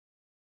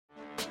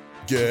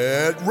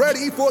Get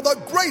ready for the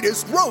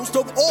greatest roast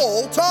of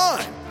all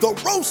time, the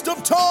Roast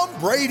of Tom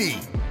Brady,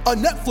 a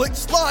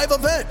Netflix live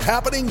event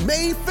happening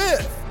May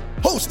 5th.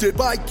 Hosted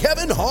by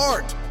Kevin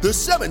Hart, the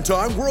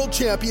 7-time world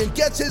champion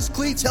gets his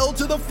cleats held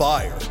to the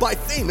fire by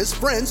famous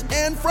friends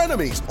and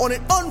frenemies on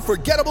an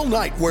unforgettable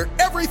night where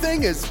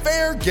everything is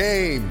fair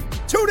game.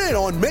 Tune in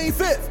on May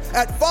 5th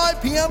at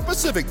 5 p.m.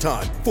 Pacific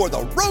time for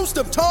the Roast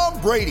of Tom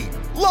Brady,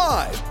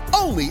 live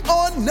only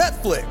on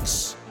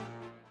Netflix.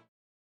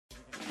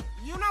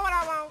 You know what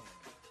I want?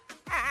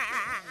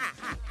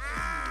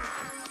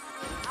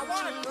 I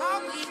want to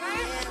talk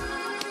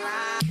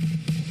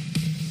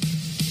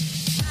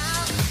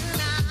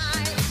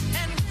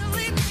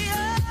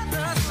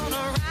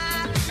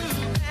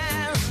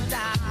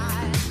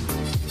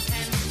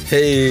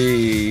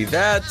Hey,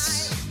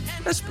 that's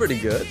pretty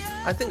good.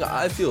 I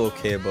feel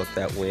okay about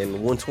that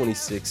win.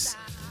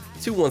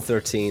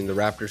 126-113. The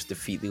Raptors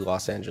defeat the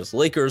Los Angeles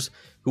Lakers,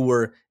 who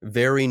were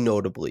very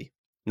noticeably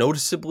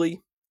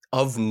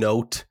of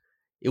note.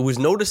 It was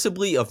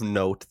noticeably of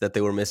note that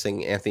they were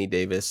missing Anthony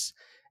Davis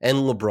and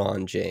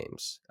LeBron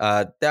James.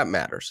 That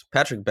matters.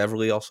 Patrick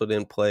Beverley also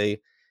didn't play.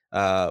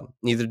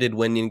 Neither did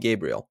Wenyen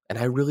Gabriel. And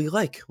I really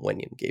like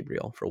Wenyen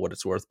Gabriel for what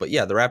it's worth. But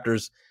yeah, the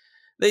Raptors,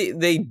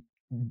 they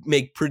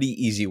make pretty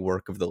easy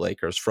work of the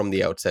Lakers from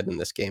the outset in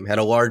this game. Had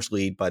a large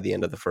lead by the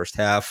end of the first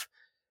half.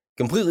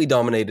 Completely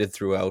dominated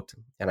throughout.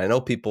 And I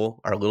know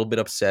people are a little bit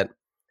upset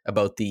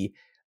about the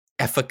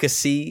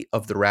efficacy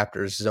of the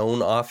Raptors'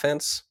 zone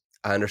offense.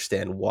 I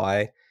understand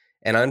why.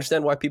 And I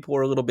understand why people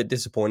were a little bit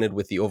disappointed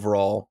with the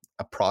overall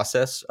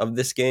process of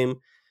this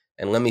game.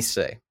 And let me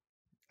say,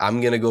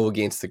 I'm going to go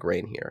against the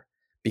grain here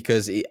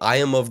because I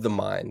am of the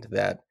mind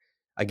that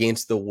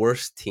against the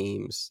worst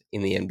teams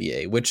in the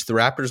NBA, which the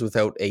Raptors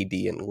without AD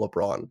and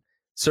LeBron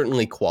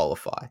certainly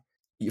qualify.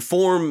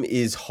 Form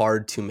is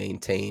hard to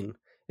maintain.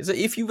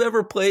 If you've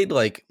ever played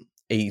like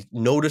a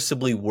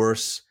noticeably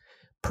worse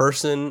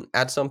person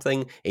at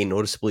something, a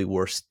noticeably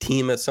worse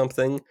team at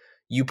something,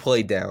 you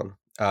play down.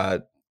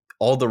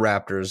 All the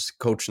Raptors,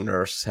 Coach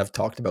Nurse, have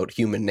talked about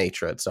human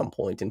nature at some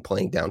point in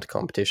playing down to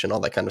competition,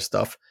 all that kind of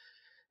stuff.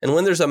 And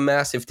when there's a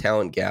massive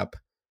talent gap,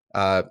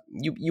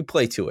 you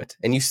play to it,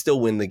 and you still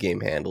win the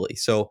game handily.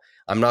 So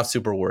I'm not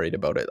super worried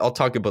about it. I'll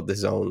talk about the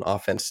zone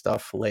offense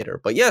stuff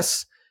later. But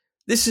yes,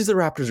 this is the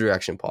Raptors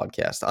Reaction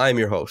Podcast. I'm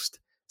your host,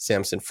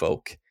 Samson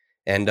Folk.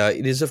 And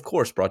it is, of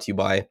course, brought to you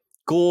by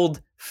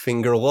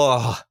Goldfinger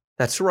Law.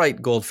 That's right,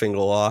 Goldfinger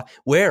Law,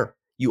 where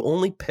you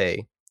only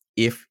pay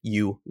if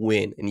you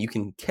win. And you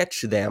can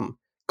catch them,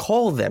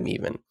 call them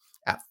even,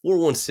 at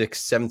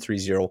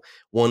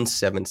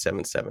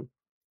 416-730-1777.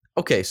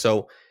 Okay,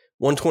 so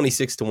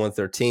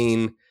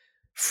 126-113.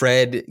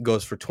 Fred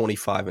goes for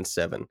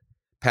 25-7.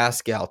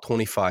 Pascal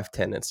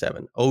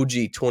 25-10-7. OG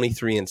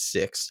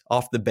 23-6.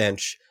 Off the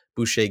bench,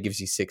 Boucher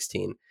gives you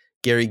 16.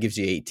 Gary gives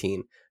you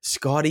 18.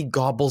 Scotty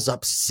gobbles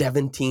up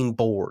 17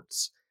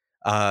 boards.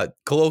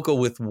 Koloko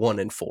with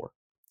 1-4.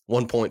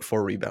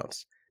 1.4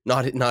 rebounds.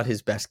 Not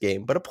his best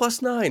game, but a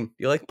 +9.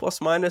 You like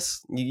plus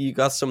minus? You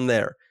got some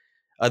there.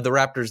 The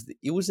Raptors,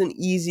 it was an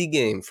easy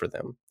game for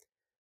them.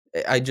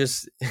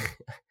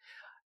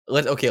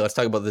 Let's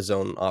talk about the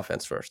zone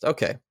offense first.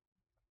 Okay,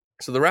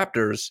 so the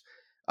Raptors,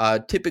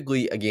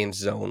 typically against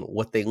zone,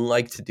 what they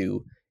like to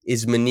do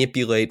is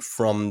manipulate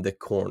from the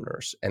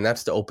corners, and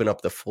that's to open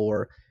up the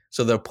floor.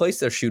 So they'll place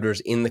their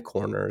shooters in the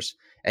corners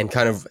and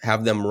kind of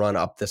have them run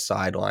up the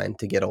sideline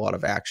to get a lot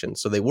of action.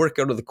 So they work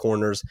out of the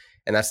corners,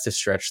 and that's to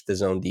stretch the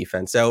zone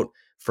defense out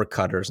for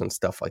cutters and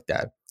stuff like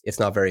that. It's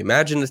not very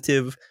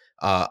imaginative.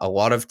 A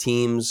lot of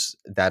teams,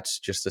 that's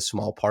just a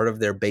small part of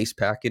their base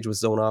package with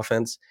zone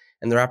offense.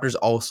 And the Raptors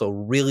also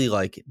really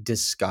like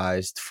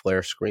disguised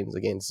flare screens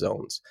against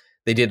zones.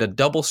 They did a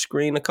double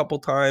screen a couple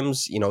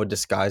times, a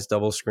disguised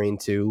double screen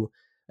too.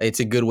 It's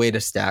a good way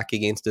to stack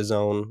against a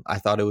zone. I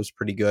thought it was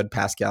pretty good.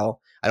 Pascal,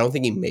 I don't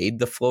think he made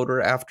the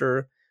floater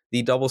after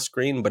the double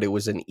screen, but it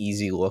was an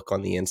easy look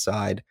on the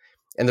inside.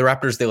 And the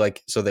Raptors,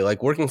 they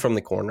like working from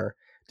the corner,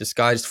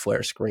 disguised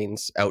flare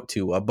screens out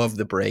to above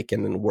the break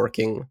and then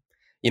working.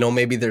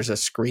 Maybe there's a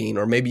screen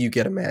or maybe you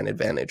get a man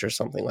advantage or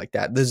something like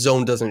that. The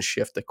zone doesn't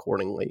shift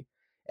accordingly.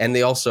 And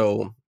they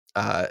also,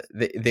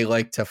 they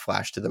like to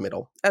flash to the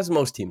middle, as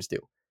most teams do.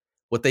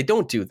 What they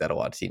don't do that a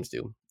lot of teams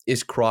do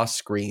is cross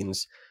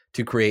screens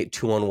to create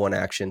 2-on-1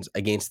 actions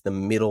against the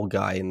middle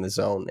guy in the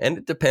zone. And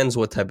it depends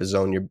what type of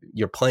zone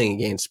you're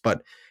playing against,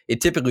 but it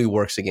typically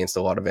works against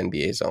a lot of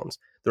NBA zones.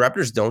 The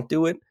Raptors don't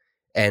do it,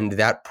 and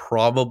that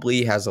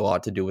probably has a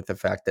lot to do with the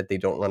fact that they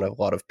don't run a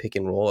lot of pick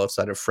and roll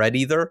outside of Fred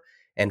either.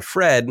 And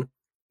Fred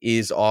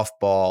is off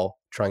ball,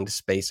 trying to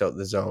space out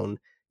the zone,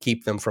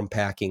 keep them from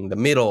packing the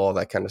middle, all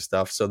that kind of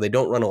stuff. So they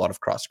don't run a lot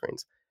of cross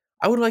screens.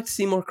 I would like to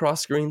see more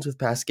cross screens with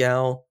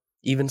Pascal,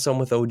 even some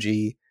with OG,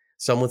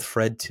 some with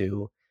Fred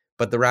too.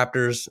 But the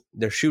Raptors,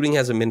 their shooting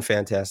hasn't been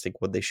fantastic.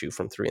 What they shoot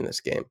from three in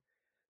this game,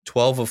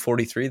 12 of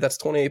 43, that's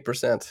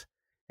 28%.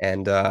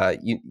 And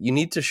you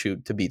need to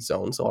shoot to beat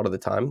zones a lot of the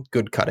time.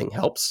 Good cutting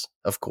helps,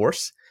 of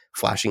course.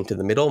 Flashing to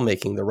the middle,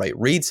 making the right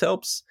reads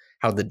helps.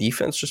 How the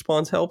defense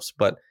responds helps.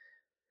 But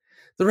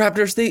The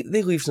Raptors, they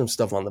leave some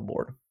stuff on the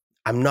board.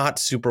 I'm not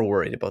super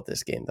worried about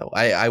this game, though.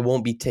 I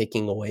won't be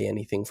taking away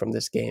anything from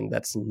this game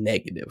that's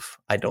negative,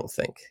 I don't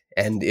think.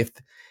 And if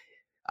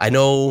I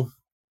know,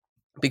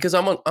 because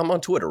I'm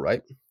on Twitter,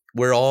 right?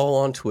 We're all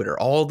on Twitter.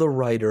 All the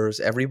writers,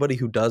 everybody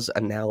who does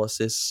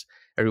analysis,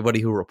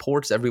 everybody who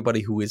reports,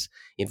 everybody who is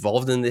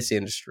involved in this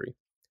industry,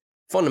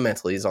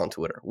 fundamentally is on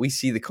Twitter. We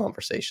see the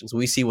conversations.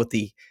 We see what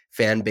the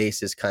fan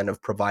base is kind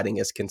of providing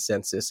as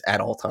consensus at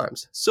all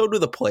times. So do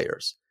the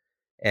players.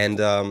 And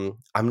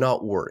I'm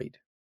not worried.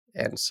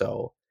 And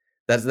so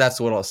that's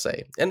what I'll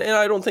say. And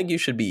I don't think you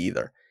should be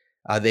either.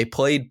 They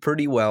played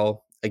pretty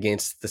well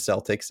against the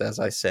Celtics, as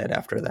I said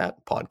after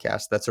that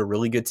podcast. That's a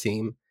really good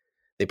team.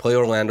 They play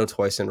Orlando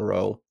twice in a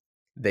row.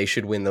 They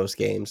should win those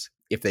games.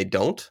 If they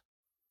don't,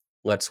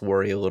 let's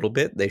worry a little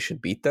bit. They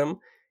should beat them.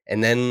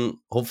 And then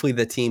hopefully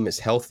the team is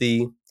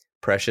healthy.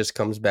 Precious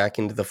comes back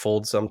into the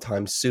fold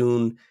sometime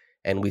soon.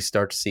 And we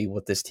start to see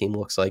what this team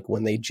looks like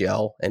when they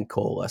gel and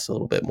coalesce a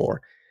little bit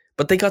more.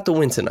 But they got the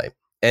win tonight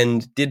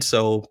and did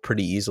so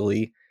pretty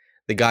easily.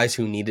 The guys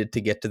who needed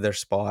to get to their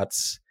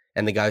spots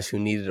and the guys who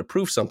needed to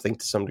prove something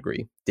to some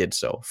degree did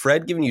so.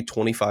 Fred giving you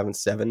 25 and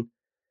 7.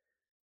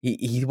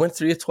 He went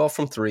 3 of 12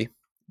 from 3.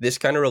 This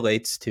kind of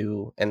relates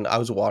to, and I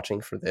was watching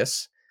for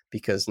this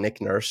because Nick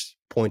Nurse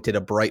pointed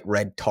a bright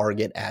red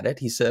target at it.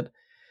 He said,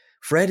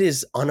 Fred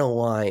is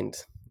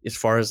unaligned as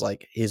far as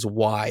like his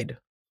wide,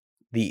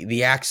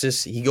 the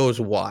axis, he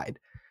goes wide.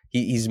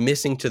 He's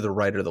missing to the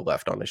right or the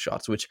left on his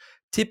shots, which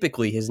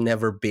typically has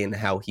never been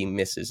how he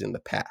misses in the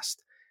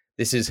past.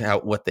 This is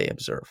what they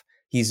observe.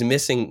 He's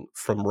missing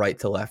from right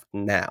to left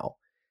now.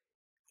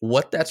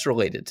 What that's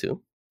related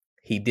to,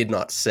 he did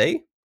not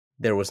say.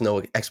 There was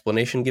no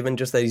explanation given,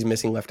 just that he's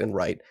missing left and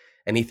right.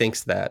 And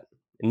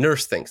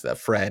Nurse thinks that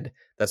Fred,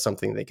 that's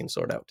something they can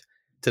sort out.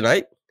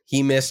 Tonight,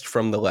 he missed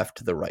from the left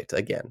to the right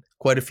again.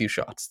 Quite a few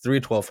shots, 3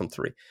 of 12 from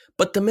 3.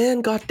 But the man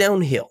got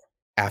downhill.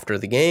 After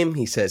the game,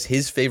 he says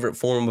his favorite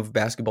form of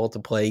basketball to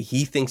play,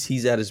 he thinks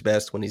he's at his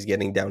best when he's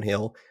getting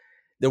downhill.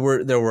 There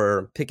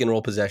were pick and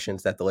roll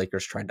possessions that the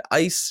Lakers tried to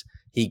ice.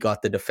 He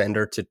got the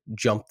defender to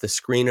jump the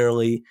screen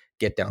early,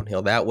 get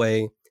downhill that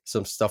way.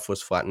 Some stuff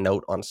was flattened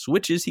out on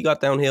switches. He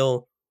got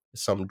downhill.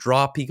 Some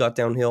drop, he got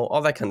downhill.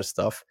 All that kind of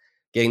stuff.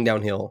 Getting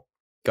downhill,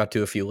 got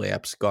to a few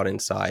layups, got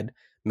inside,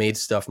 made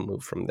stuff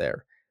move from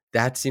there.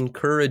 That's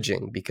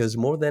encouraging because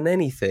more than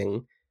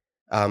anything,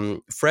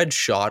 Fred's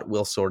shot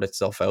will sort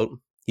itself out.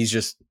 He's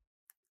just,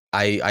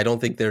 I don't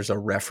think there's a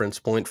reference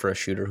point for a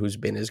shooter who's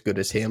been as good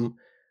as him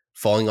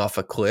falling off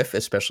a cliff,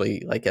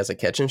 especially like as a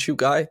catch and shoot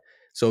guy.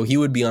 So he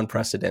would be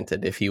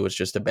unprecedented if he was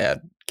just a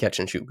bad catch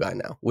and shoot guy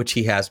now, which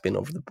he has been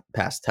over the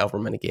past however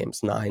many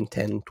games, 9,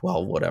 10,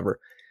 12, whatever.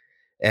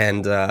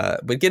 And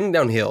but getting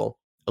downhill,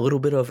 a little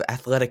bit of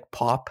athletic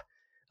pop,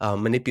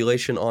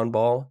 manipulation on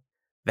ball,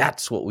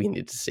 that's what we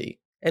need to see.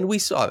 And we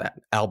saw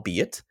that,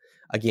 albeit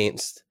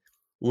against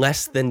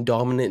less than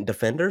dominant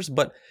defenders.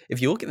 But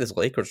if you look at this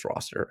Lakers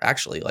roster,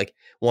 actually, like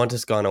Juan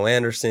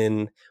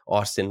Toscano-Anderson,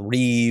 Austin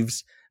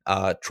Reeves,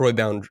 Troy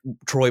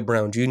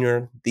Brown Jr.,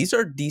 these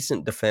are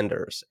decent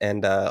defenders.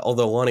 And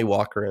although Lonnie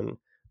Walker and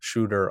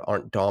Schroeder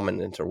aren't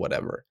dominant or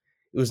whatever,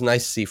 it was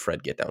nice to see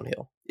Fred get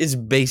downhill, is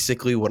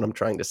basically what I'm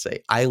trying to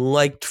say. I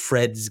liked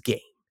Fred's game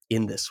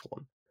in this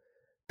one.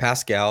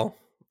 Pascal,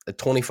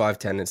 25,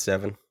 10, and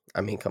 7. I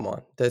mean, come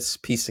on, that's a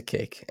piece of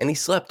cake. And he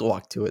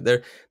walk to it.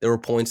 There were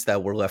points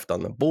that were left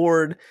on the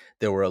board.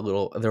 There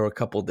were a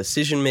couple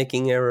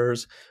decision-making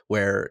errors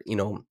where,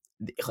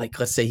 like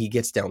let's say he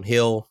gets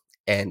downhill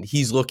and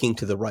he's looking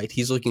to the right.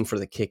 He's looking for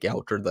the kick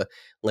out or the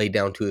lay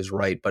down to his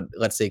right. But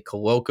let's say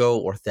Koloko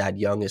or Thad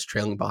Young is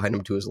trailing behind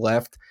him to his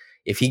left.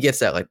 If he gets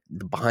that like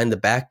behind the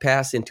back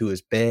pass into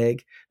his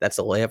bag, that's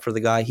a layup for the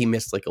guy. He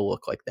missed like a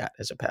look like that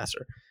as a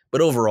passer. But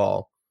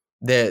overall,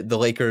 the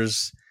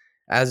Lakers,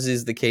 as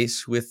is the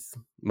case with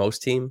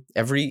most team,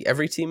 every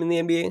team in the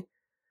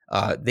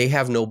NBA, they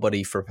have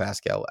nobody for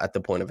Pascal at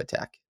the point of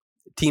attack.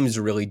 Teams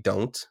really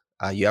don't.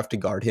 You have to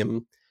guard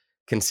him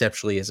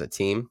conceptually as a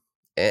team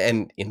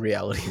and in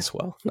reality as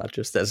well, not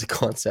just as a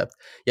concept.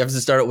 You have to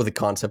start out with a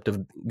concept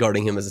of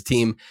guarding him as a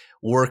team,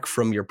 work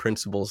from your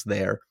principles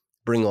there,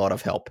 bring a lot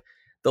of help.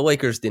 The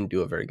Lakers didn't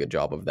do a very good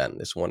job of that in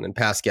this one. And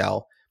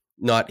Pascal,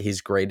 not his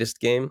greatest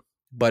game,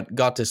 but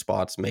got to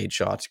spots, made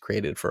shots,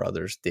 created for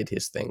others, did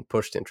his thing,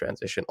 pushed in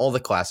transition, all the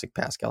classic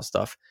Pascal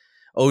stuff.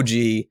 OG,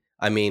 2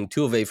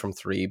 of 8 from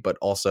 3, but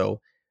also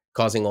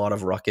causing a lot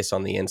of ruckus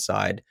on the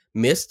inside.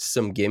 Missed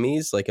some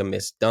gimmies, like a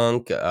missed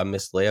dunk, a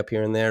missed layup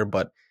here and there,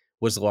 but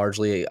was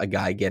largely a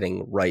guy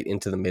getting right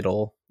into the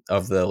middle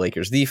of the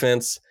Lakers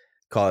defense,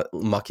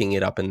 mucking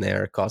it up in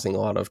there, causing a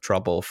lot of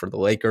trouble for the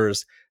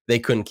Lakers. They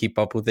couldn't keep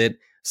up with it.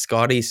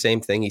 Scottie, same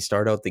thing. He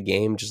started out the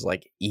game just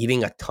like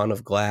eating a ton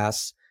of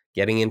glass,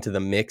 getting into the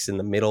mix in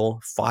the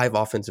middle, 5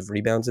 offensive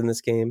rebounds in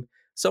this game.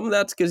 Some of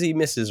that's because he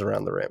misses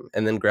around the rim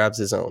and then grabs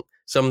his own.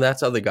 Some of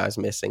that's other guys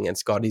missing, and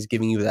Scottie's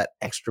giving you that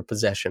extra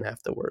possession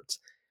afterwards.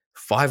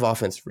 5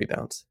 offensive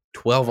rebounds,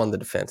 12 on the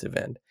defensive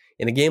end.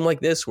 In a game like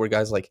this where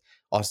guys like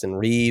Austin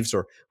Reeves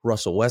or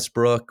Russell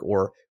Westbrook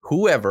or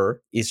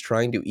whoever is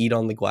trying to eat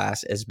on the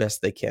glass as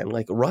best they can.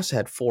 Like Russ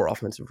had 4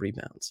 offensive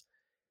rebounds.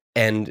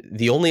 And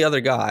the only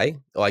other guy,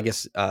 I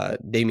guess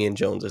Damian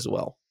Jones as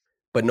well.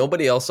 But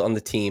nobody else on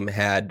the team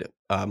had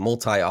a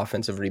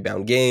multi-offensive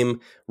rebound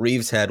game.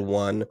 Reeves had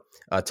 1.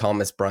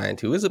 Thomas Bryant,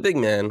 who is a big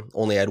man,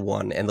 only had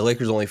 1. And the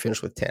Lakers only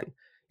finished with 10.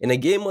 In a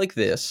game like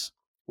this,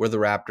 where the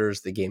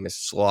Raptors, the game is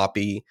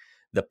sloppy,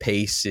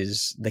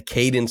 the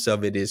cadence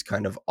of it is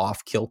kind of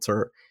off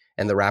kilter,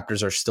 and the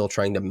Raptors are still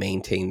trying to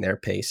maintain their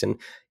pace and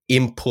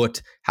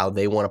input how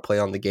they want to play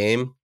on the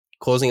game,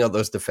 closing out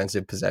those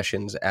defensive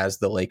possessions as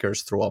the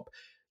Lakers throw up,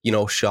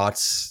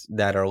 shots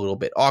that are a little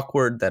bit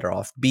awkward, that are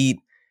offbeat,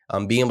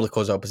 being able to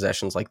close out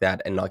possessions like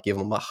that and not give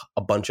them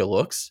a bunch of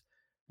looks.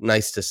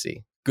 Nice to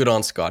see. Good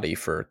on Scottie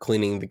for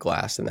cleaning the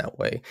glass in that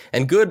way.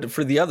 And good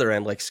for the other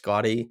end, like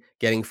Scottie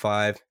getting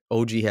 5,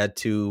 OG had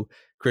 2,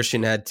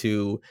 Christian had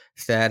 2,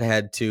 Thad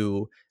had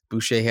 2,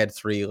 Boucher had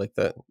 3. Like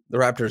the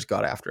Raptors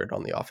got after it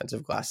on the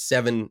offensive glass.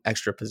 7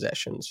 extra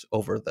possessions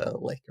over the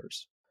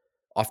Lakers.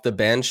 Off the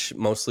bench,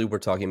 mostly we're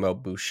talking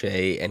about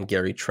Boucher and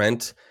Gary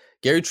Trent.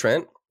 Gary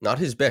Trent, not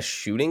his best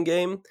shooting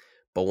game,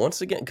 but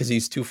once again, because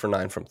he's 2 for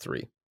 9 from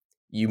 3.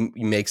 You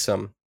make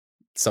some,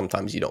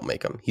 sometimes you don't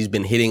make them. He's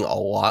been hitting a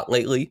lot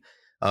lately,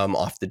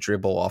 off the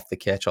dribble, off the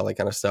catch, all that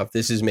kind of stuff.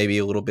 This is maybe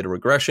a little bit of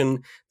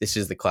regression. This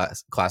is the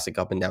classic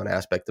up and down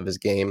aspect of his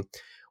game.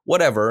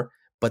 Whatever,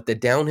 but the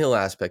downhill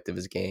aspect of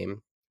his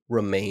game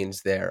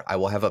remains there. I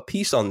will have a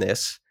piece on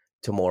this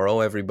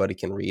tomorrow. Everybody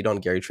can read on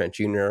Gary Trent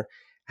Jr.,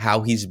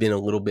 how he's been a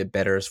little bit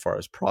better as far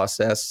as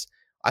process.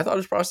 I thought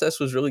his process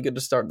was really good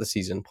to start the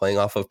season, playing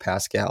off of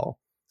Pascal.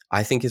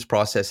 I think his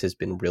process has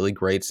been really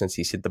great since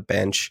he's hit the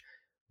bench.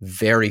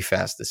 Very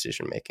fast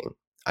decision-making.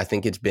 I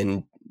think it's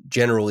been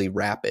generally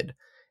rapid.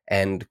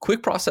 And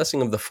quick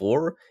processing of the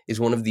floor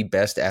is one of the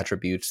best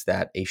attributes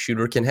that a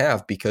shooter can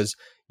have, because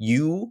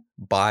you,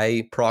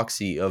 by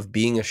proxy of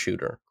being a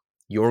shooter,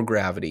 your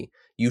gravity,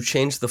 you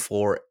change the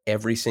floor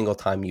every single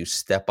time you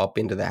step up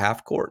into the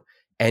half court,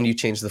 and you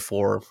change the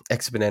floor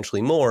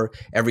exponentially more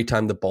every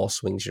time the ball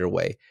swings your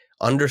way.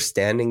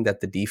 Understanding that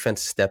the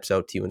defense steps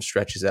out to you and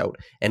stretches out,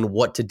 and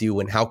what to do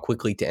and how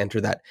quickly to enter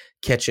that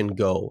catch and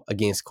go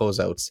against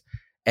closeouts,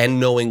 and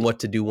knowing what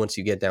to do once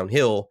you get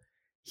downhill,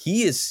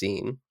 he has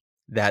seen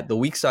that the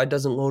weak side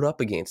doesn't load up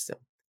against him.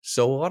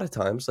 So a lot of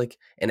times, like,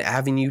 an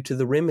avenue to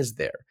the rim is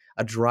there.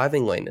 A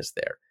driving lane is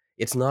there.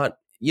 It's not,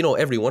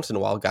 every once in a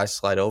while, guys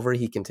slide over,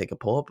 he can take a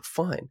pull-up,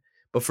 fine.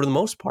 But for the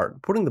most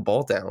part, putting the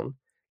ball down,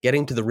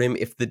 getting to the rim,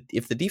 if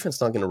the defense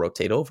is not going to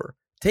rotate over,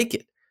 take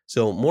it.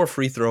 So more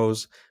free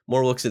throws,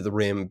 more looks at the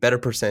rim, better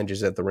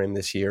percentages at the rim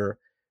this year.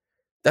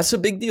 That's a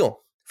big deal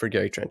for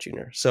Gary Trent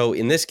Jr. So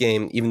in this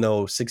game, even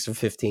though 6 of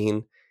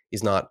 15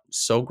 is not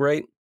so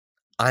great,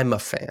 I'm a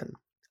fan,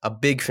 a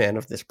big fan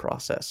of this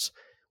process.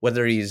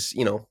 Whether he's,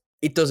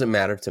 it doesn't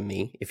matter to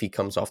me if he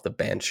comes off the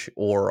bench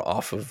or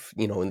off of,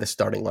 in the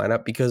starting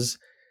lineup, because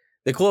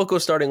the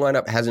Koloko starting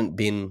lineup hasn't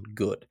been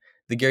good.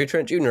 The Gary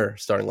Trent Jr.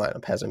 starting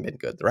lineup hasn't been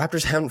good. The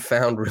Raptors haven't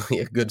found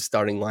really a good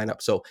starting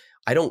lineup. So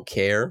I don't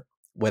care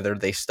whether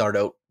they start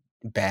out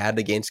bad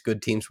against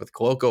good teams with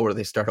Koloko or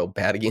they start out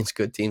bad against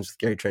good teams with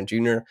Gary Trent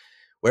Jr.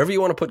 Wherever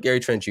you want to put Gary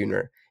Trent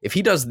Jr., if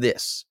he does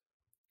this,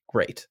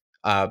 great.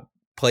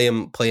 Play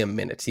him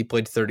minutes. He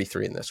played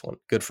 33 in this one.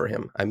 Good for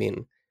him. I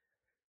mean,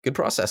 good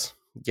process.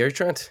 Gary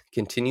Trent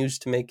continues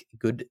to make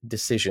good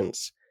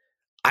decisions.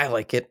 I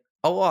like it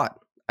a lot.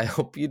 I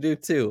hope you do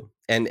too.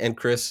 And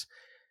Chris,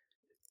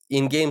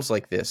 in games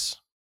like this,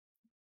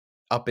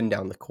 up and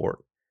down the court,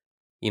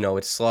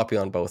 it's sloppy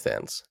on both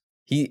ends.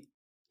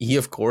 He,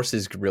 of course,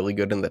 is really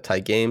good in the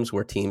tight games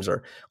where teams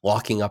are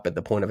locking up at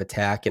the point of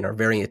attack and are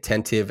very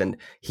attentive. And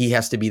he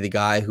has to be the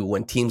guy who,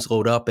 when teams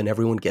load up and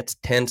everyone gets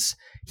tense,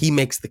 he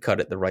makes the cut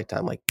at the right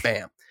time. Like,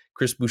 bam,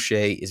 Chris Boucher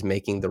is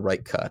making the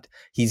right cut.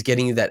 He's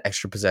getting you that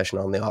extra possession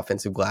on the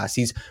offensive glass.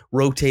 He's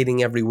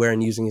rotating everywhere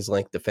and using his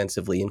length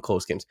defensively in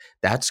close games.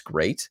 That's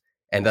great.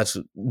 And that's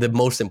the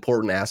most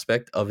important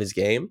aspect of his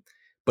game.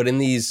 But in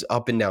these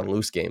up and down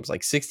loose games,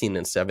 like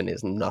 16-7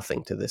 is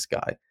nothing to this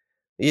guy.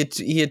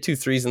 He had 2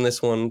 threes in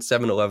this one,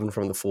 7-11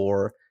 from the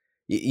floor,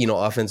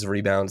 offensive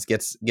rebounds,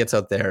 gets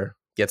out there,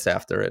 gets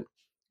after it.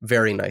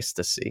 Very nice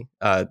to see.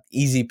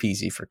 Easy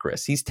peasy for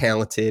Chris. He's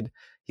talented.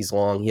 He's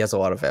long. He has a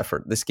lot of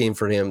effort. This game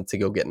for him to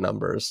go get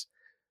numbers,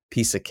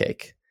 piece of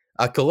cake.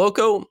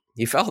 Koloko,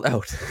 he fouled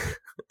out.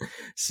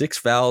 6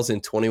 fouls in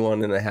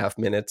 21 and a half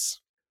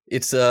minutes.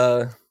 That's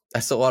a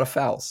lot of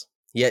fouls.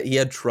 He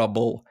had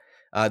trouble.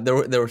 There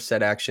were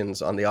set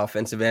actions on the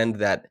offensive end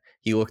that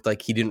he looked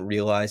like he didn't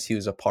realize he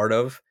was a part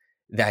of,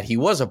 that he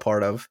was a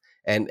part of,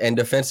 and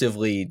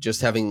defensively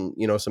just having,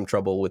 some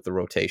trouble with the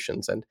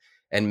rotations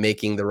and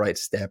making the right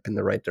step in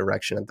the right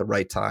direction at the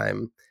right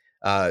time.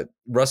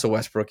 Russell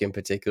Westbrook in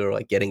particular,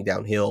 like getting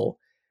downhill,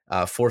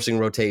 forcing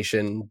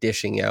rotation,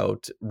 dishing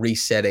out,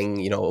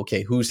 resetting,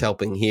 okay, who's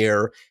helping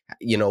here?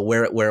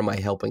 Where am I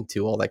helping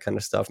to? All that kind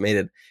of stuff made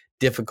it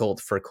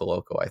difficult for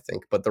Koloko, I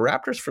think. But the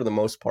Raptors, for the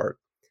most part,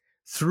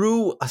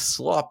 through a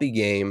sloppy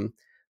game,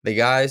 The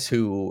guys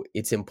who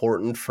it's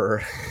important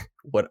for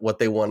what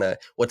they want to,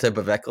 what type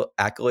of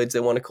accolades they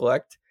want to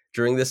collect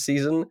during this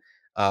season,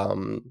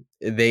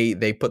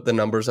 they put the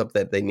numbers up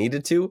that they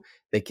needed to.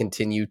 They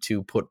continue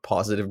to put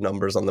positive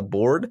numbers on the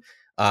board.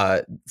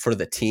 For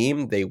the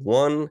team, they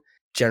won.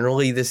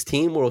 Generally, this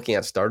team, we're looking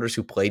at starters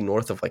who play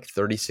north of like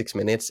 36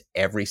 minutes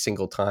every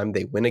single time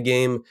they win a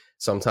game.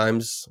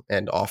 Sometimes,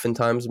 and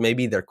oftentimes,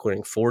 maybe they're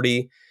clearing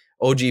 40.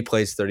 OG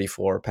plays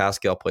 34.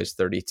 Pascal plays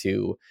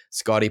 32.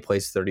 Scotty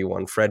plays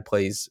 31. Fred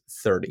plays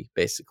 30,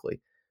 basically.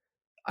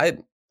 I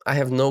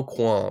have no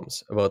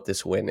qualms about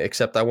this win,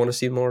 except I want to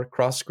see more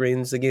cross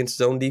screens against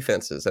zone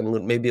defenses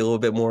and maybe a little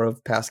bit more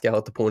of Pascal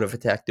at the point of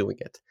attack doing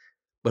it.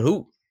 But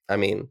I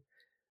mean,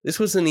 this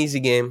was an easy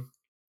game.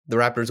 The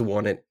Raptors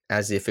won it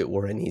as if it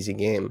were an easy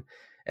game,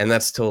 and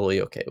that's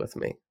totally okay with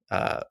me.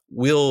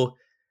 We'll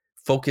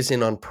focus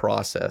in on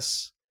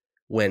process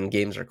when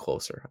games are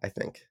closer, I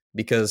think,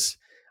 because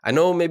I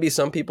know maybe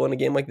some people in a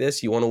game like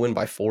this, you want to win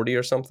by 40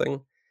 or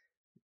something.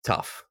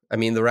 Tough. I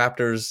mean, the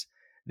Raptors,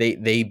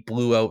 they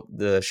blew out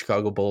the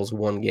Chicago Bulls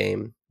one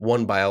game,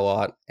 won by a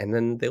lot, and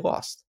then they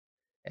lost.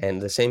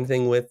 And the same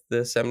thing with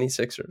the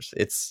 76ers.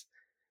 It's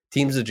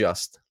teams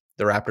adjust.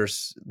 The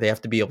Raptors, they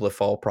have to be able to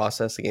follow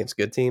process against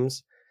good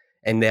teams,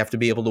 and they have to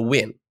be able to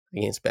win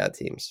against bad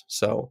teams.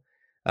 So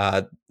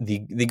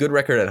the good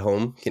record at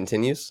home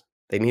continues.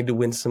 They need to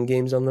win some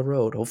games on the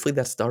road. Hopefully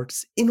that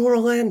starts in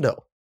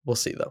Orlando. We'll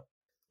see, though.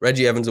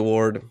 Reggie Evans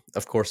Award,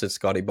 of course, it's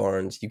Scotty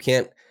Barnes. You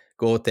can't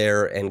go out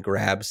there and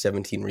grab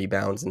 17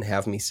 rebounds and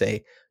have me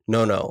say,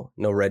 no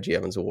Reggie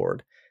Evans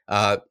Award.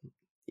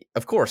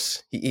 Of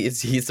course,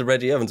 he's the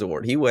Reggie Evans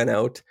Award. He went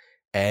out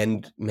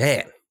and,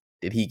 man,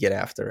 did he get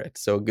after it.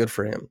 So good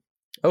for him.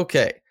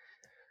 Okay.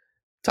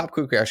 Top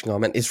quick reaction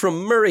comment is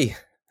from Murray.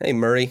 Hey,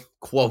 Murray,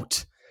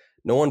 quote,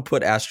 "No one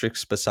put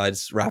asterisks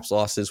besides Raps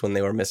losses when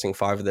they were missing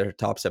 5 of their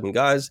top 7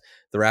 guys.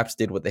 The Raps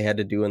did what they had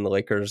to do, and the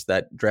Lakers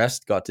that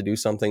dressed got to do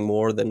something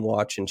more than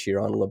watch and cheer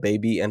on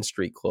LeBaby and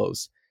Street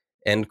Clothes."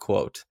 End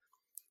quote.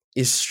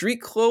 Is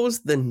Street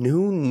Clothes the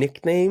new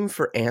nickname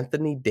for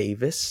Anthony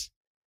Davis?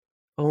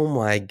 Oh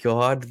my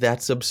God,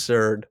 that's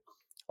absurd.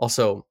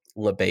 Also,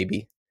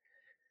 LeBaby.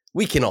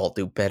 We can all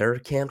do better,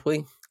 can't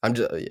we?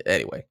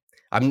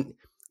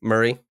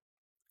 Murray,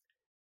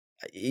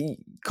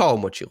 call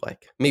him what you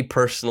like. Me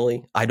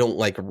personally, I don't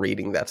like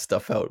reading that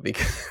stuff out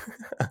because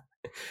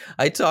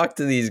I talk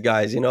to these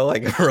guys,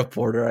 like a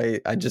reporter. I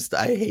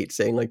hate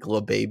saying like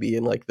LeBaby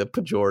and like the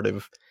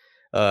pejorative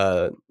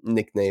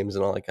nicknames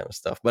and all that kind of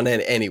stuff. But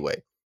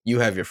anyway, you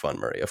have your fun,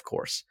 Murray, of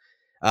course.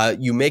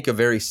 You make a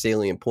very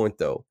salient point,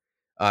 though.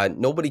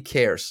 Nobody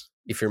cares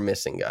if you're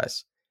missing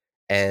guys.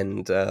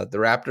 And the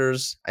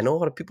Raptors, I know a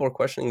lot of people are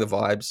questioning the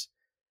vibes.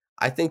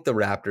 I think the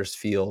Raptors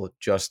feel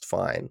just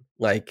fine.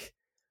 Like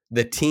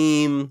the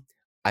team,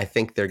 I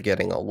think they're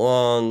getting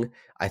along.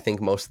 I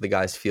think most of the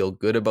guys feel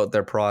good about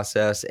their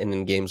process. And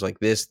in games like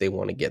this, they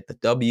want to get the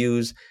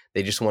W's.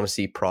 They just want to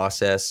see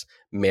process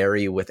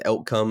marry with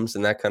outcomes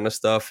and that kind of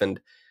stuff. And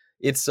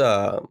it's,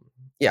 the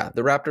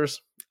Raptors,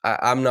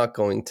 I'm not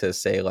going to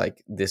say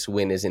like this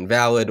win is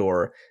invalid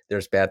or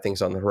there's bad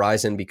things on the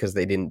horizon because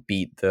they didn't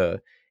beat the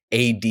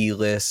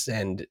AD-less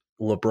and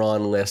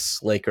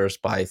LeBron-less Lakers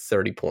by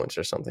 30 points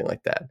or something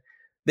like that.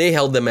 They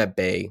held them at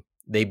bay.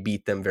 They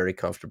beat them very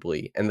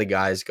comfortably, and the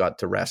guys got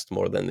to rest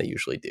more than they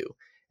usually do.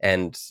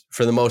 And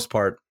for the most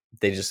part,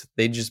 they just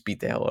beat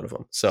the hell out of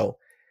them. So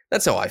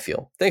that's how I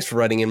feel. Thanks for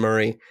writing in,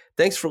 Murray.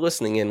 Thanks for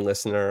listening in,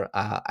 listener.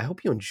 I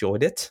hope you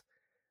enjoyed it.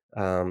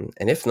 And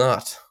if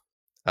not,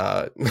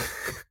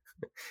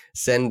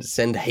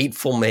 send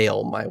hateful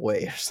mail my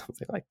way or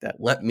something like that.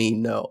 Let me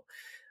know.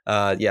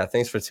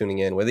 Thanks for tuning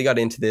in. Whether you got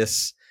into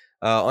this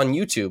on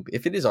YouTube,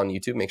 if it is on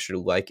YouTube, make sure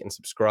to like and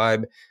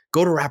subscribe.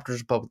 Go to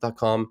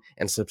RaptorsRepublic.com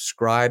and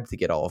subscribe to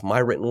get all of my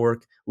written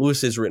work,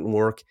 Lewis's written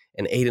work,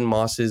 and Aiden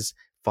Moss's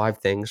 5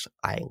 things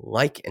I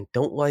like and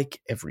don't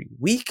like every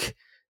week.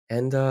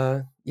 And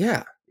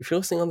if you're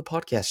listening on the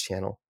podcast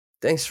channel,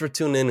 thanks for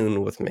tuning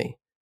in with me.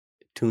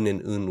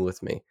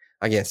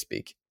 I can't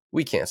speak.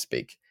 We can't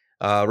speak.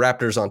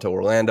 Raptors onto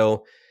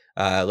Orlando.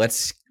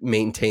 Let's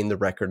maintain the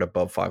record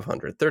above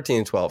 500.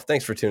 13-12.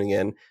 Thanks for tuning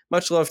in.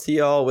 Much love to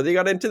y'all. Whether you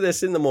got into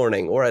this in the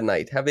morning or at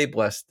night, have a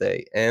blessed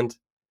day and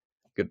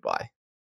goodbye.